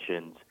 And you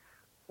mentioned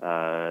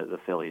the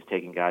Phillies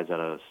taking guys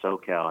out of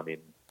SoCal. I mean,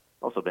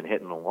 also been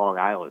hitting the Long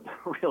Island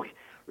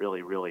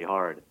really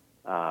hard.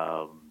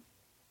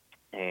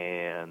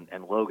 And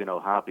Logan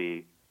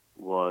O'Hoppe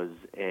was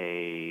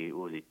a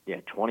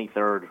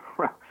 23rd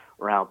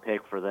round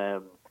pick for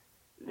them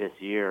this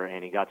year,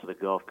 and he got to the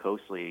Gulf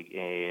Coast League,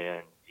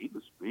 and he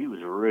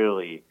was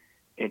really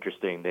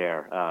interesting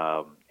there.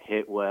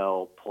 Hit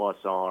well, plus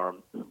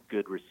arm,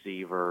 good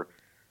receiver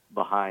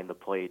behind the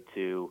plate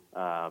too.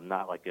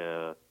 Not like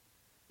a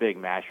big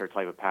masher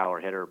type of power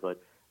hitter,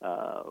 but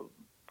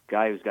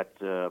guy who's got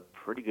a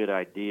pretty good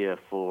idea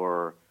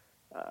for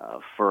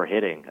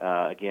hitting.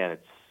 Again,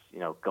 it's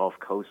Gulf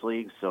Coast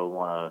League, so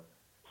want to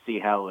see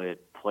how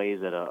it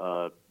plays at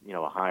a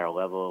higher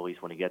level, at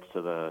least when he gets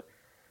to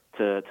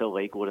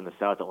Lakewood in the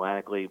South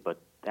Atlantic League.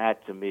 But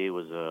that to me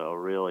was a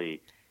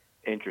really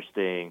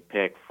interesting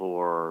pick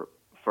for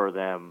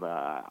them.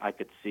 I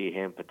could see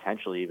him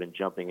potentially even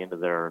jumping into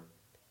their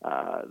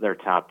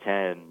top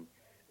 10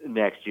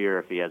 next year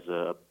if he has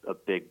a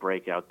big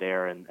breakout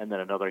there. And then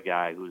another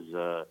guy who's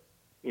a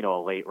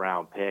late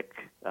round pick,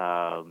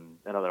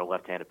 another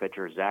left-handed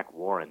pitcher, Zach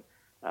Warren,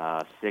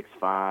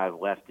 6'5",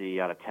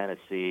 lefty out of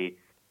Tennessee.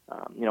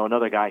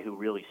 Another guy who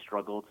really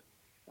struggled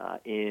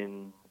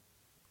in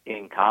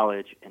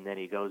college, and then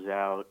he goes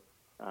out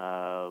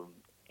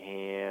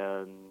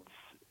and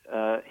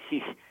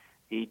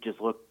he just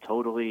looked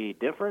totally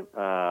different.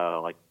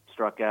 Like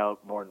struck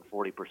out more than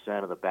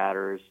 40% of the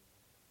batters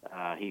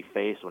he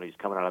faced when he was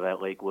coming out of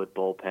that Lakewood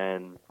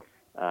bullpen.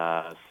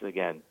 So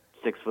again,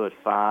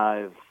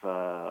 6'5",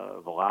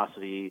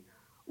 velocity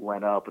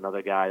went up.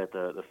 Another guy that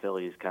the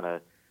Phillies kind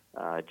of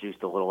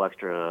juiced a little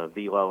extra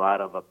velo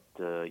out of, up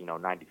to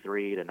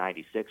 93 to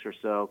 96 or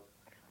so.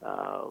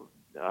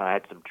 I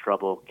had some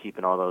trouble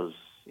keeping all those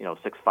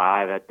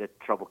 6'5". Had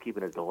trouble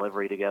keeping his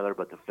delivery together,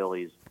 but the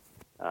Phillies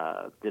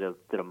did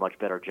a much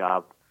better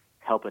job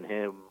helping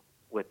him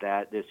with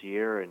that this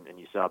year, and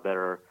you saw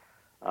better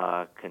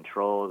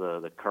control.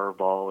 The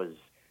curveball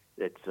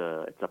it's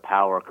a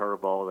power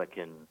curveball that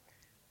can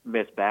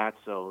miss bats,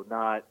 so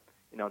not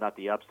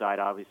the upside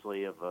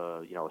obviously of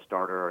a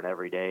starter or an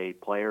everyday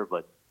player,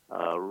 but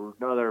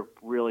another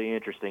really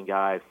interesting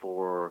guy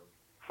for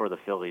the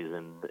Phillies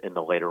in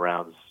the later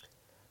rounds.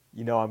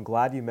 I'm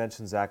glad you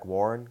mentioned Zach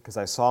Warren because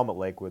I saw him at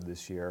Lakewood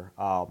this year.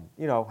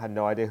 Had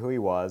no idea who he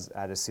was.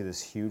 I had to see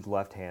this huge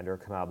left-hander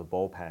come out of the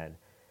bullpen,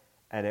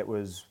 and it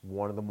was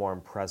one of the more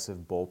impressive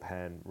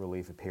bullpen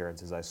relief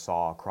appearances I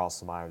saw across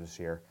the minors this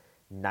year.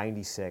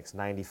 96,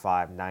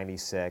 95,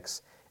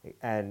 96,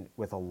 and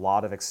with a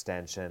lot of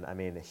extension. I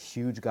mean, a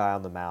huge guy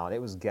on the mound.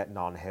 It was getting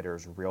on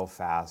hitters real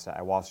fast.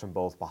 I watched him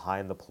both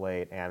behind the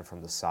plate and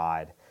from the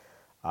side.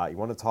 You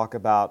want to talk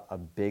about a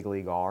big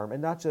league arm,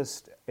 and not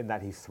just in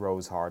that he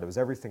throws hard. It was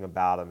everything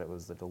about him. It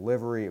was the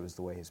delivery. It was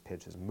the way his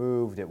pitches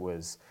moved. It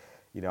was,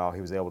 he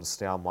was able to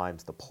stay on line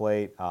to the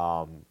plate.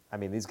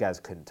 These guys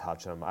couldn't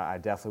touch him. I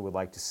definitely would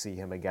like to see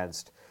him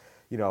against,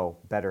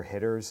 better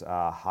hitters,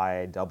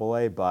 high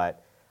AA,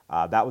 but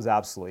that was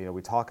absolutely,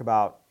 we talk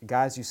about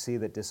guys you see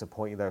that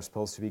disappoint you that are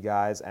supposed to be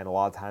guys, and a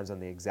lot of times on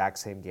the exact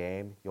same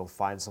game, you'll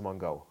find someone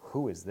go,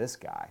 who is this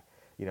guy?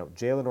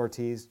 Jalen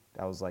Ortiz,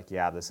 I was like,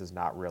 yeah, this is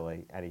not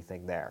really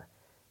anything there.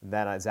 And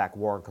then Zach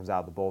Warren comes out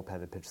of the bullpen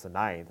to pitch the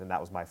ninth, and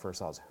that was my first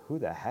thought, who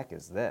the heck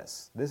is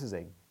this? This is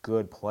a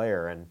good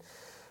player, and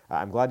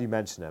I'm glad you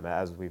mentioned him.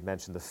 As we've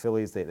mentioned, the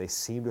Phillies, they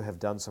seem to have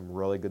done some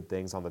really good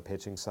things on the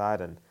pitching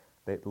side, and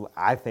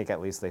I think at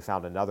least they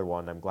found another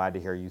one. I'm glad to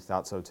hear you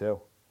thought so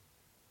too.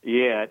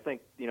 Yeah, I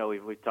think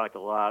we've talked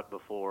a lot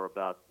before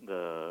about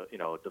the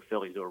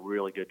Phillies do a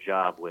really good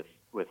job with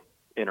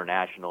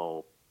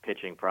international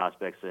pitching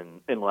prospects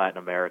in Latin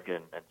America,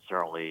 and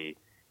certainly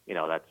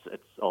it's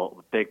a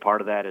big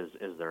part of that is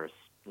their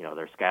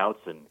scouts,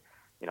 and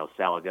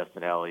Sal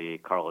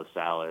Agustinelli, Carlos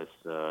Salas,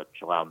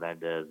 Chalao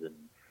Mendez, and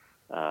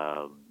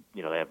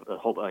they have a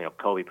whole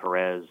Kobe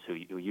Perez who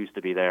used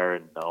to be there,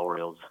 and the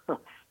Orioles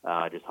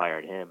just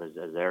hired him as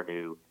their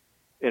new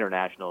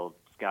international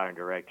scouting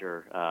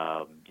director.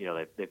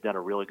 They've done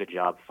a really good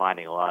job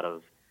finding a lot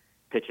of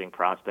pitching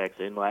prospects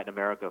in Latin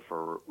America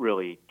for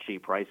really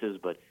cheap prices,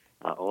 but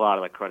a lot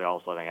of the credit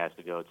also I think has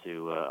to go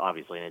to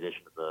obviously in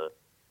addition to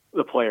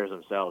the players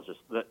themselves,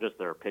 just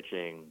their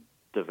pitching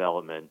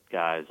development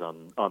guys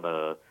on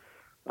the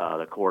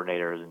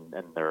coordinators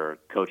and their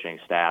coaching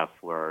staff,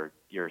 where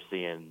you're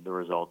seeing the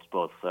results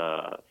both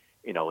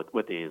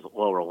with these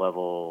lower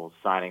level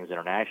signings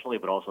internationally,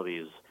 but also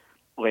these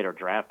later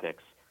draft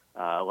picks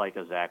like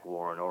a Zach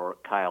Warren or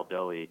Kyle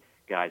Doey,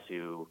 guys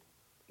who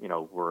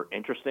were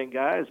interesting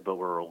guys, but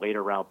were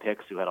later round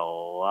picks who had a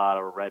lot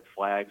of red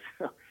flags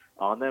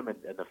on them, and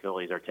the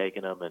Phillies are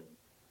taking them and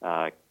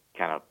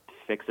kind of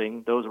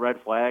fixing those red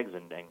flags,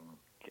 and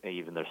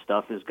even their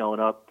stuff is going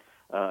up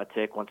a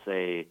tick once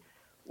they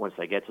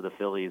get to the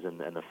Phillies, and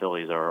the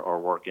Phillies are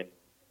working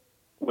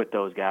with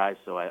those guys.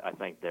 So I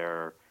think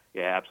their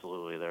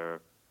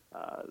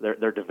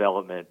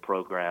development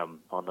program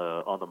on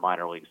the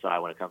minor league side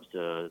when it comes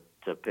to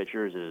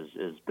pitchers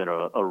has been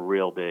a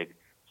real big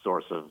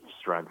source of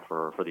strength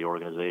for the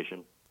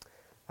organization.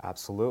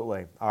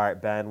 Absolutely. All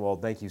right, Ben. Well,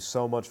 thank you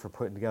so much for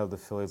putting together the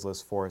Phillies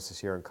list for us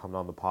this year and coming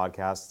on the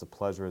podcast. It's a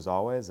pleasure as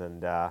always,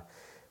 and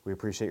we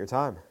appreciate your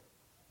time.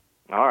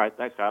 All right.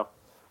 Thanks, Kyle.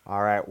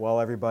 All right. Well,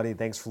 everybody,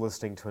 thanks for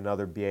listening to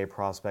another BA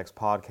Prospects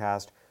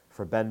podcast.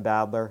 For Ben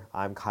Badler,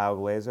 I'm Kyle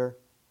Glazer.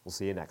 We'll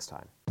see you next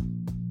time.